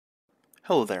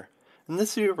Hello there. In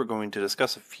this video we're going to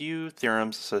discuss a few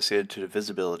theorems associated to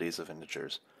divisibilities of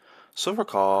integers. So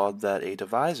recall that a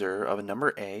divisor of a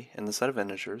number a in the set of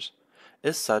integers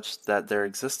is such that there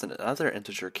exists another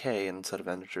integer k in the set of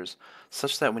integers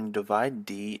such that when you divide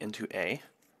d into a,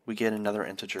 we get another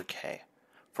integer k.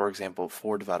 For example,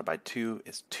 4 divided by 2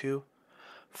 is 2,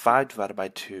 5 divided by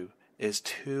 2 is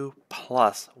 2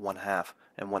 plus 1 half,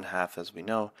 and 1 half, as we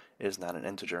know, is not an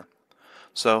integer.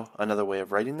 So another way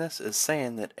of writing this is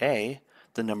saying that a,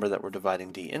 the number that we're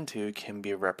dividing d into, can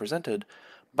be represented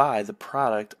by the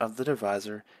product of the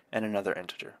divisor and another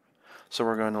integer. So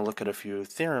we're going to look at a few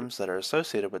theorems that are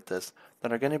associated with this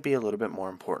that are going to be a little bit more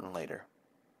important later.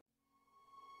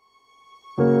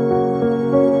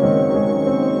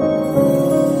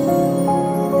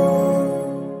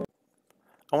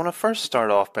 I want to first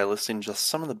start off by listing just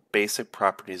some of the basic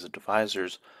properties of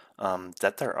divisors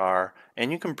that there are,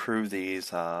 and you can prove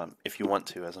these if you want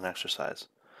to as an exercise.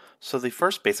 So the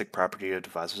first basic property of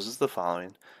divisors is the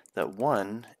following, that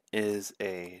 1 is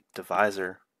a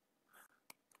divisor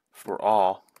for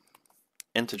all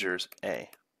integers a.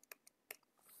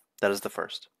 That is the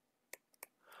first.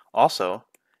 Also,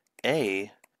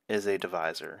 a is a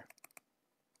divisor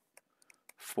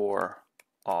for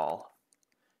all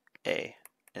a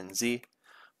and z,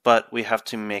 but we have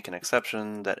to make an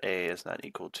exception that a is not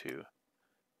equal to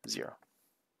 0.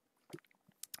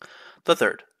 The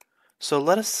third. So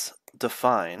let us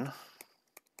define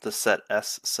the set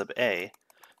S sub a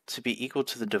to be equal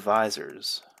to the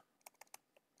divisors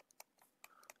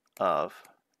of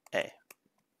a.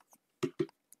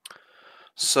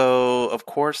 So of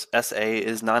course SA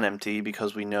is non-empty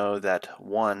because we know that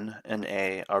 1 and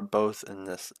a are both in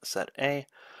this set A,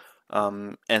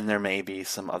 and there may be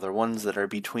some other ones that are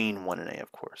between 1 and a,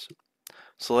 of course.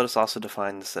 So let us also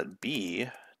define the set B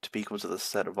to be equal to the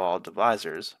set of all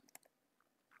divisors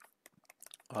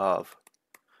of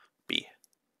B.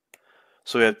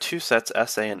 So we have two sets,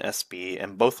 SA and SB,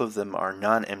 and both of them are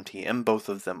non-empty and both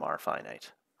of them are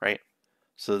finite, right?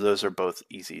 So those are both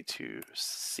easy to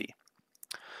see.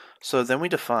 So then we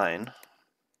define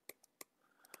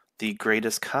the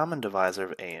greatest common divisor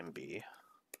of A and B.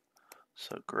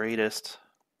 So greatest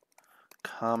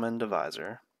common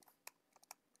divisor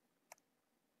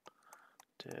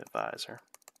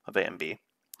of A and B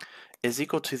is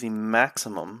equal to the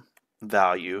maximum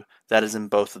value that is in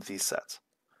both of these sets.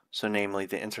 So namely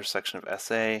the intersection of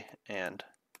SA and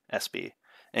SB.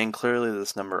 And clearly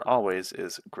this number always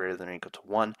is greater than or equal to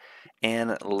 1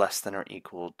 and less than or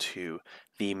equal to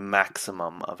the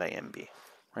maximum of A and B,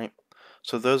 right?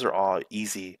 So those are all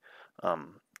easy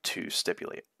to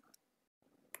stipulate.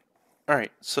 All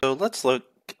right, so let's look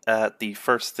at the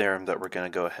first theorem that we're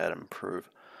going to go ahead and prove,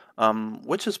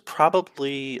 which is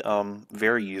probably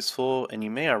very useful, and you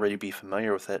may already be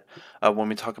familiar with it when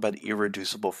we talk about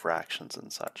irreducible fractions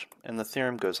and such. And the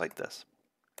theorem goes like this.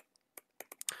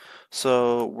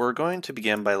 So we're going to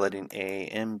begin by letting a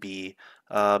and b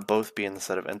both be in the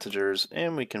set of integers,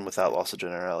 and we can, without loss of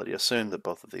generality, assume that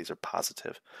both of these are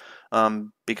positive.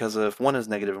 Because if one is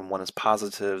negative and one is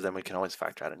positive, then we can always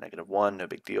factor out a negative 1, no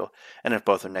big deal. And if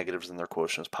both are negatives, then their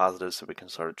quotient is positive, so we can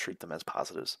sort of treat them as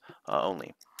positives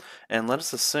only. And let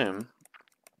us assume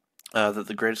that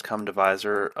the greatest common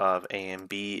divisor of a and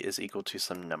b is equal to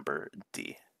some number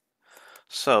d.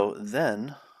 So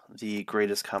then the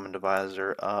greatest common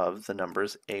divisor of the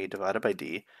numbers a divided by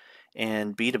d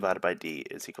and b divided by d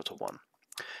is equal to 1.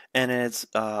 And it's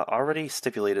already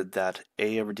stipulated that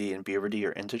a over d and b over d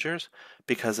are integers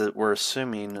because we're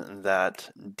assuming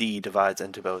that d divides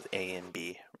into both a and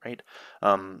b, right?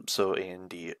 So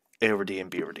a over d and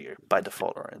b over d are, by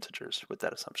default, are integers with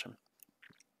that assumption.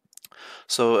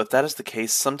 So if that is the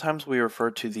case, sometimes we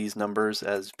refer to these numbers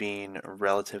as being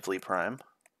relatively prime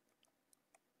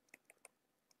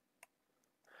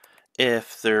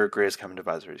if their greatest common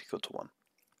divisor is equal to 1.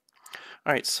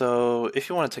 Alright, so if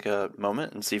you want to take a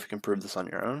moment and see if you can prove this on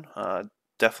your own,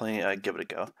 definitely give it a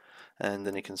go, and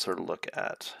then you can sort of look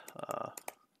at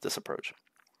this approach.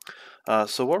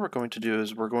 So what we're going to do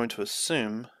is we're going to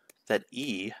assume that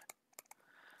E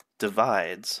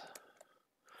divides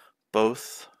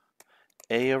both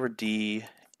A over D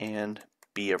and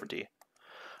B over D.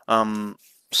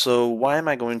 So why am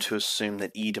I going to assume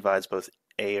that E divides both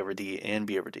A over D and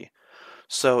B over D?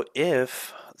 So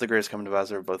if the greatest common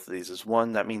divisor of both of these is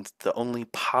 1, that means the only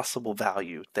possible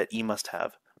value that E must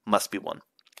have must be 1.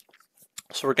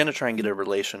 So we're going to try and get a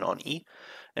relation on E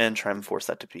and try and force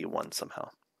that to be 1 somehow,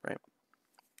 right?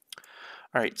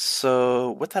 All right,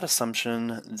 so with that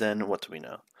assumption, then what do we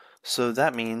know? So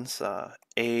that means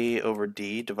A over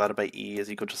D divided by E is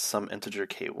equal to some integer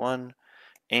k1,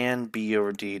 and b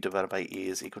over d divided by e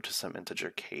is equal to some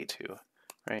integer k2,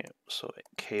 right? So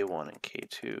k1 and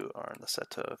k2 are in the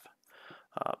set of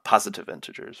positive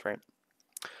integers, right?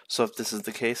 So if this is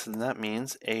the case, then that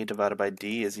means a divided by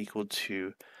d is equal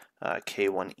to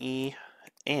k1e,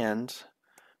 and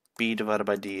b divided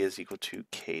by d is equal to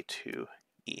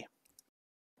k2e.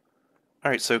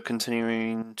 Alright, so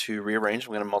continuing to rearrange,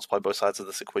 I'm going to multiply both sides of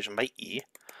this equation by e.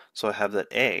 So I have that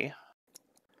a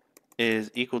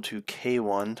is equal to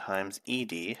k1 times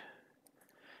ed,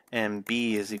 and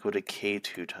b is equal to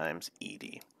k2 times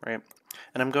ed, right?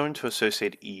 And I'm going to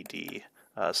associate ed,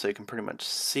 so you can pretty much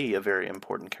see a very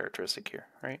important characteristic here,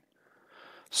 right?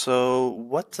 So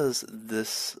what does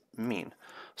this mean?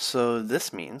 So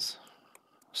this means,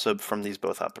 so from these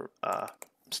both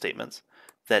statements,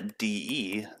 that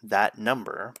dE, that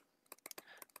number,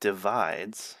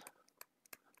 divides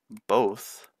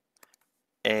both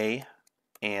A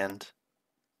and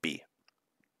B.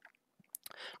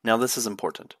 Now this is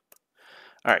important.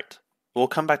 Alright, we'll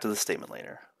come back to this statement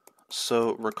later.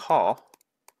 So recall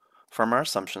from our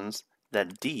assumptions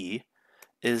that D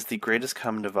is the greatest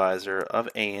common divisor of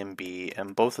A and B,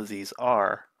 and both of these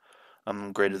are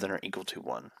greater than or equal to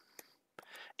 1.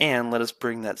 And let us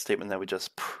bring that statement that we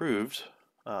just proved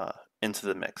into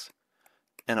the mix.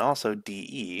 And also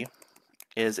DE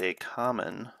is a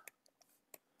common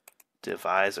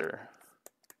divisor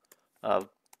of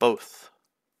both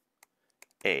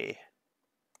A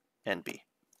and B.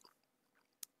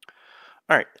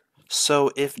 Alright,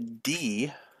 so if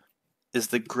D is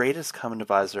the greatest common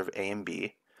divisor of A and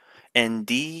B, and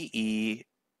DE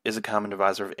is a common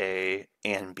divisor of A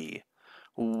and B,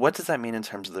 what does that mean in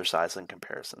terms of their size and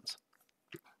comparisons?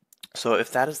 So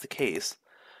if that is the case,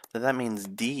 then that means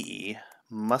DE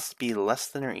must be less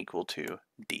than or equal to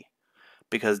D,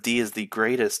 because D is the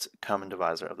greatest common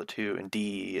divisor of the two, and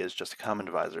DE is just a common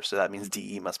divisor, so that means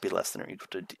DE must be less than or equal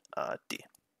to D,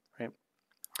 right?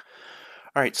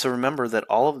 Alright, so remember that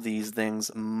all of these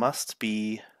things must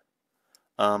be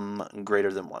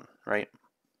greater than 1, right?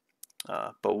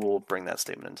 But we'll bring that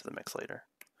statement into the mix later.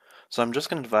 So I'm just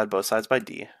going to divide both sides by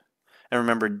D, and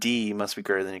remember D must be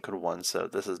greater than or equal to 1, so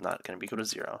this is not going to be equal to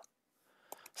 0.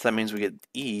 So that means we get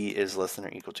E is less than or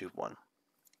equal to 1.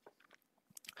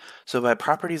 So by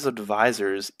properties of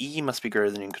divisors, E must be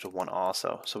greater than or equal to 1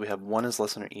 also. So we have 1 is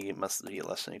less than or E must be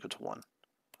less than or equal to 1.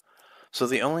 So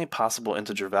the only possible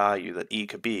integer value that E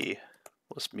could be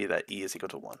will be that E is equal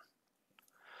to 1.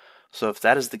 So if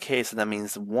that is the case, then that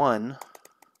means 1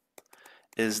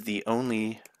 is the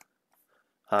only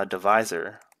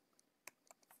divisor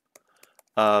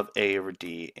of A over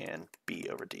D and B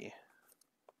over D,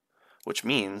 which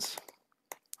means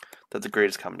that the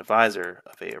greatest common divisor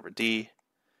of A over D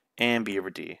and B over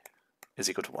D is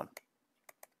equal to 1.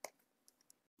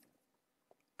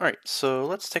 Alright, so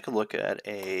let's take a look at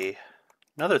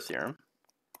another theorem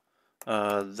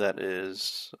that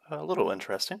is a little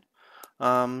interesting.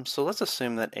 So let's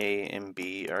assume that A and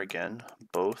B are again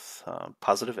both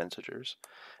positive integers,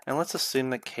 and let's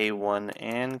assume that k1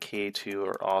 and k2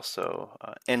 are also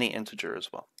any integer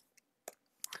as well.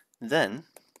 Then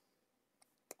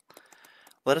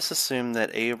let us assume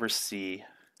that A over C,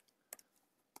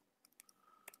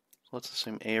 let's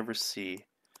assume A over C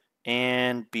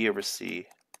and B over C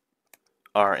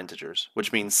are integers,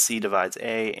 which means C divides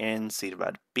A and C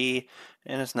divides B,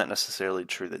 and it's not necessarily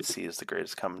true that C is the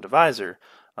greatest common divisor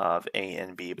of A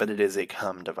and B, but it is a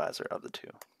common divisor of the two.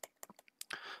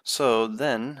 So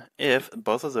then, if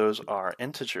both of those are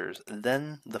integers,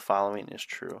 then the following is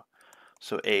true.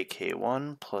 So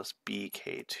AK1 plus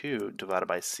BK2 divided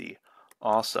by C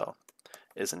also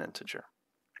is an integer.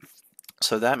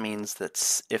 So that means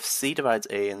that if C divides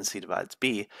A and C divides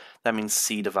B, that means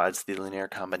C divides the linear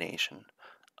combination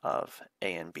of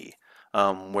A and B,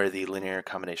 where the linear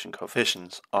combination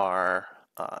coefficients are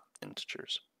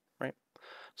integers, right?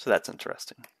 So that's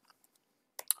interesting.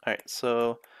 All right,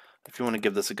 so if you want to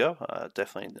give this a go,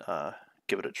 definitely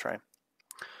give it a try.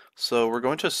 So we're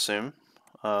going to assume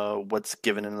what's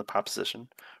given in the proposition.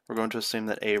 We're going to assume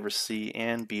that A over C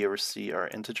and B over C are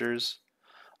integers.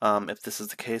 If this is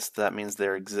the case, that means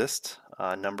there exist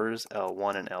numbers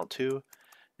L1 and L2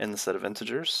 in the set of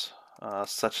integers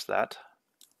such that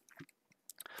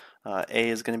A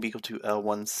is going to be equal to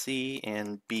L1C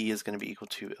and B is going to be equal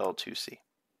to L2C,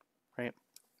 right?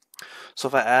 So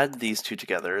if I add these two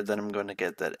together, then I'm going to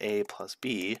get that A plus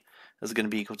B is going to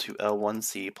be equal to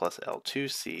L1C plus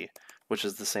L2C, which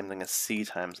is the same thing as C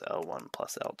times L1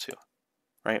 plus L2,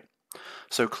 right?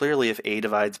 So clearly if A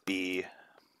divides B,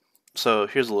 so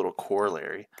here's a little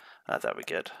corollary that we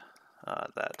get,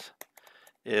 that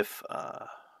if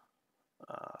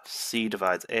C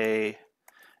divides A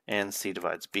and C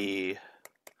divides B,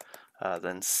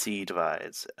 then C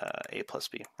divides A plus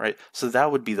B, right? So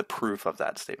that would be the proof of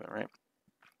that statement, right?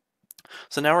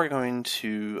 So now we're going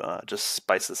to just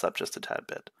spice this up just a tad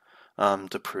bit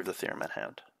to prove the theorem at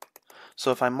hand.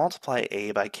 So if I multiply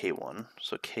A by K1,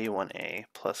 so K1A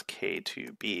plus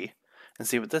K2B, and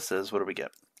see what this is, what do we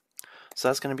get? So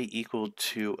that's going to be equal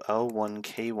to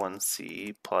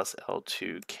L1K1C plus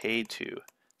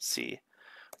L2K2C,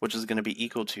 which is going to be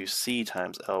equal to C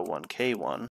times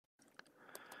L1K1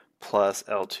 plus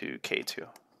L2K2,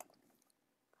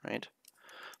 right?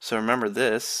 So remember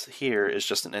this here is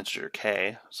just an integer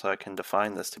k, so I can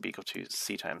define this to be equal to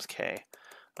C times k,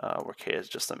 where k is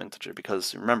just some integer,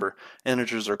 because remember,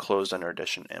 integers are closed under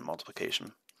addition and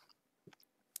multiplication.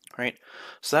 Right?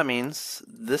 So that means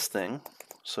this thing,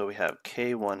 so we have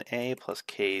k1a plus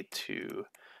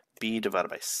k2b divided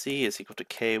by c is equal to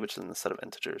k, which is in the set of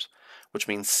integers, which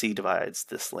means c divides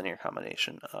this linear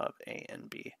combination of a and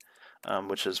b,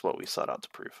 which is what we sought out to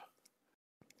prove.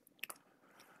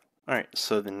 Alright,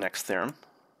 so the next theorem,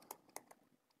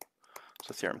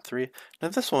 so theorem 3. Now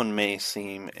this one may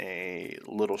seem a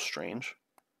little strange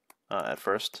at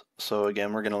first. So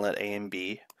again, we're going to let a and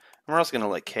b, and we're also going to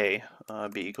let k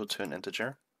be equal to an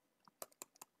integer.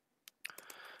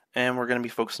 And we're going to be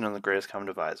focusing on the greatest common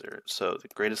divisor. So the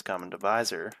greatest common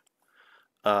divisor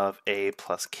of a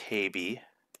plus kb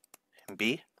and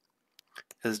b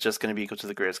is just going to be equal to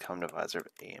the greatest common divisor of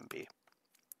a and b.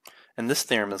 And this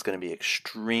theorem is going to be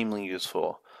extremely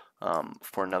useful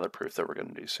for another proof that we're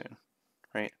going to do soon.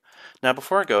 Right? Now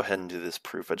before I go ahead and do this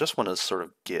proof, I just want to sort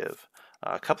of give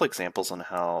a couple examples on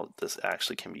how this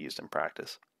actually can be used in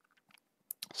practice.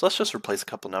 So let's just replace a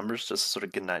couple numbers just to sort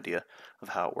of get an idea of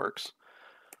how it works.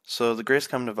 So the greatest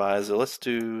common divisor, let's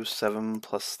do 7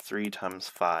 plus 3 times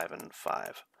 5 and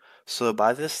 5. So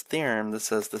by this theorem, this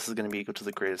says this is going to be equal to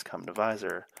the greatest common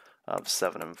divisor of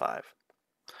 7 and 5.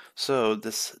 So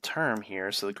this term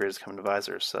here, so the greatest common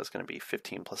divisor, so that's going to be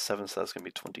 15 plus 7, so that's going to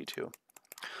be 22.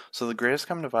 So the greatest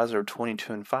common divisor of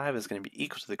 22 and 5 is going to be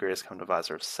equal to the greatest common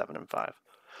divisor of 7 and 5.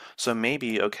 So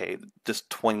maybe, okay, this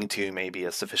 22 may be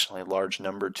a sufficiently large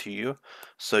number to you.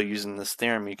 So using this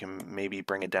theorem, you can maybe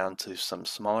bring it down to some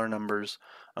smaller numbers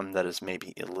that is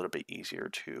maybe a little bit easier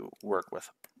to work with.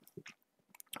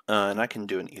 And I can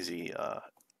do an easy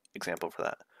example for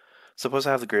that. Suppose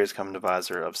I have the greatest common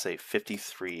divisor of, say,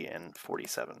 53 and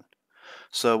 47.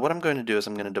 So what I'm going to do is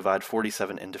I'm going to divide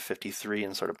 47 into 53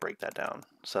 and sort of break that down.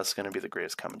 So that's going to be the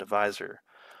greatest common divisor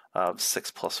of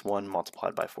 6 plus 1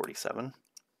 multiplied by 47.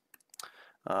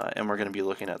 And we're going to be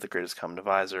looking at the greatest common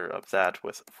divisor of that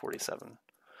with 47.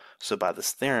 So by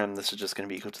this theorem, this is just going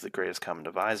to be equal to the greatest common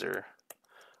divisor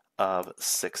of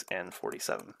 6 and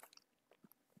 47.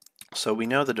 So we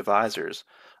know the divisors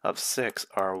of 6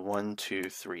 are 1, 2,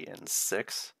 3, and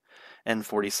 6. And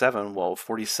 47, well,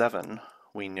 47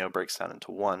 we know breaks down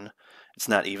into 1. It's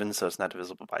not even, so it's not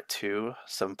divisible by 2.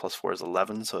 7 plus 4 is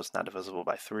 11, so it's not divisible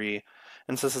by 3.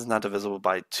 And since it's not divisible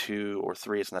by 2 or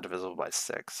 3, it's not divisible by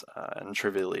 6. And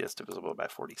trivially, it's divisible by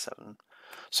 47.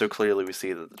 So clearly we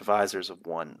see that the divisors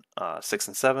of 6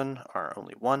 and 7 are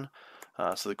only 1.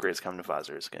 So the greatest common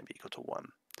divisor is going to be equal to 1.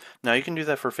 Now you can do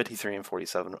that for 53 and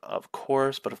 47, of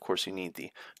course, but of course you need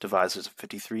the divisors of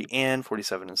 53 and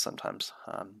 47, and sometimes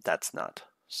that's not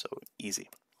so easy.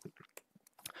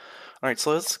 Alright,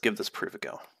 so let's give this proof a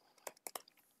go.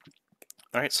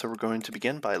 Alright, so we're going to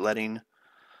begin by letting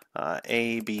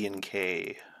a, b, and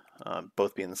k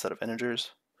both be in the set of integers.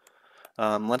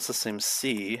 Let's assume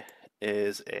c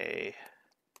is a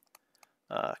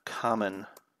common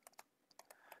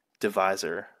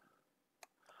divisor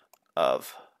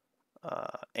of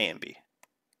a and b.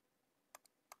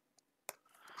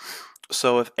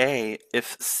 So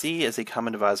if c is a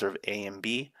common divisor of a and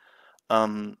b,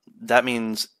 that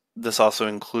means this also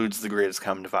includes the greatest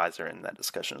common divisor in that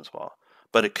discussion as well.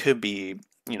 But it could be,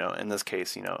 in this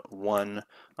case, 1,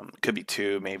 it could be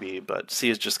 2 maybe, but c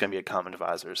is just going to be a common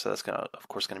divisor, so that's of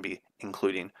course going to be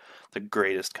including the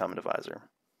greatest common divisor.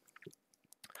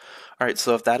 Alright,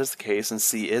 so if that is the case, and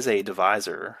c is a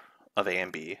divisor of a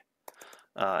and b,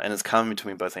 and it's common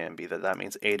between both a and b, that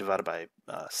means a divided by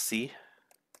c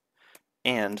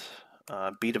and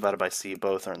b divided by c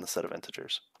both are in the set of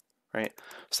integers. Right?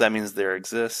 So that means there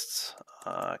exists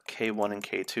k1 and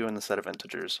k2 in the set of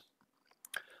integers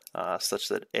such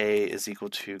that a is equal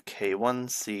to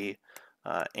k1c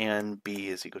and b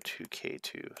is equal to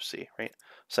k2c, right?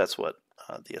 So that's what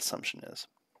the assumption is.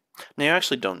 Now you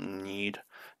actually don't need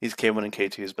these k1 and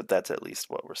k2s, but that's at least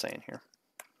what we're saying here.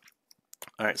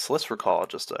 Alright, so let's recall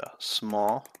just a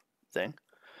small thing.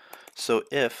 So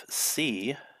if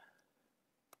c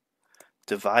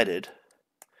divided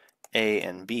A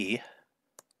and B,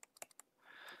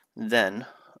 then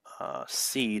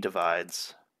C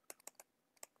divides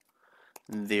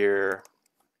their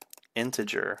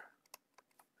integer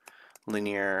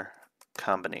linear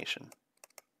combination,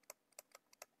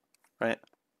 right?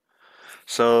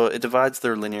 So it divides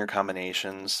their linear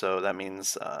combinations, so that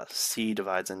means C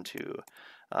divides into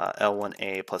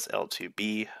L1A plus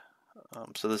L2B.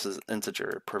 So this is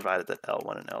integer provided that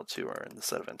L1 and L2 are in the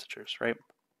set of integers, right?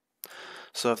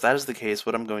 So if that is the case,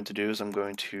 what I'm going to do is I'm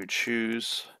going to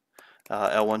choose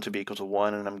L1 to be equal to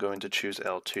 1, and I'm going to choose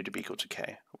L2 to be equal to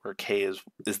K, where K is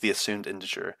the assumed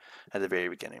integer at the very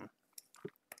beginning.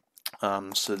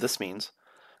 So this means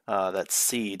that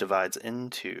C divides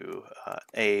into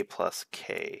A plus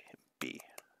KB,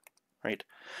 right?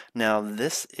 Now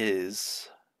this is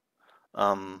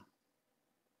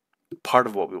part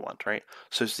of what we want, right?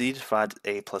 So C divides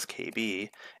A plus KB,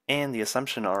 and the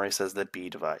assumption already says that B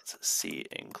divides C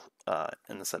in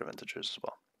the set of integers as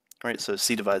well, right? So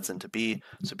C divides into B,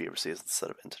 so B over C is the set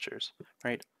of integers,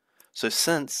 right? So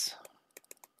since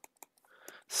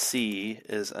C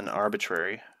is an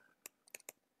arbitrary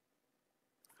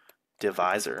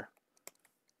divisor,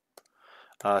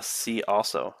 C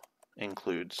also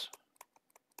includes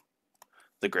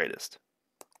the greatest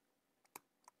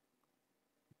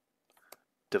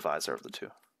divisor of the two.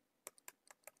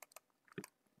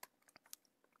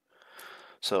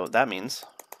 So that means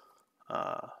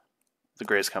the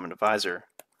greatest common divisor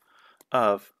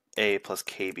of A plus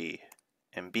KB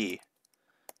and B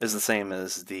is the same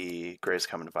as the greatest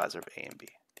common divisor of A and B,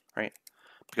 right?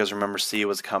 Because remember, C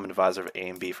was a common divisor of A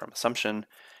and B from assumption.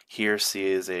 Here, C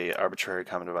is a arbitrary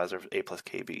common divisor of A plus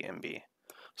KB and B.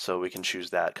 So we can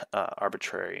choose that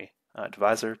arbitrary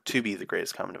divisor to be the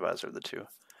greatest common divisor of the two.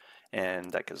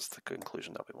 And that gives us the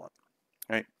conclusion that we want,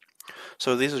 right?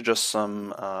 So these are just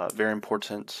some very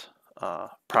important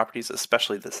properties,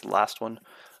 especially this last one,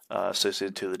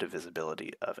 associated to the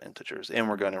divisibility of integers. And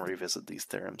we're going to revisit these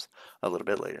theorems a little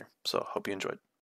bit later. So hope you enjoyed.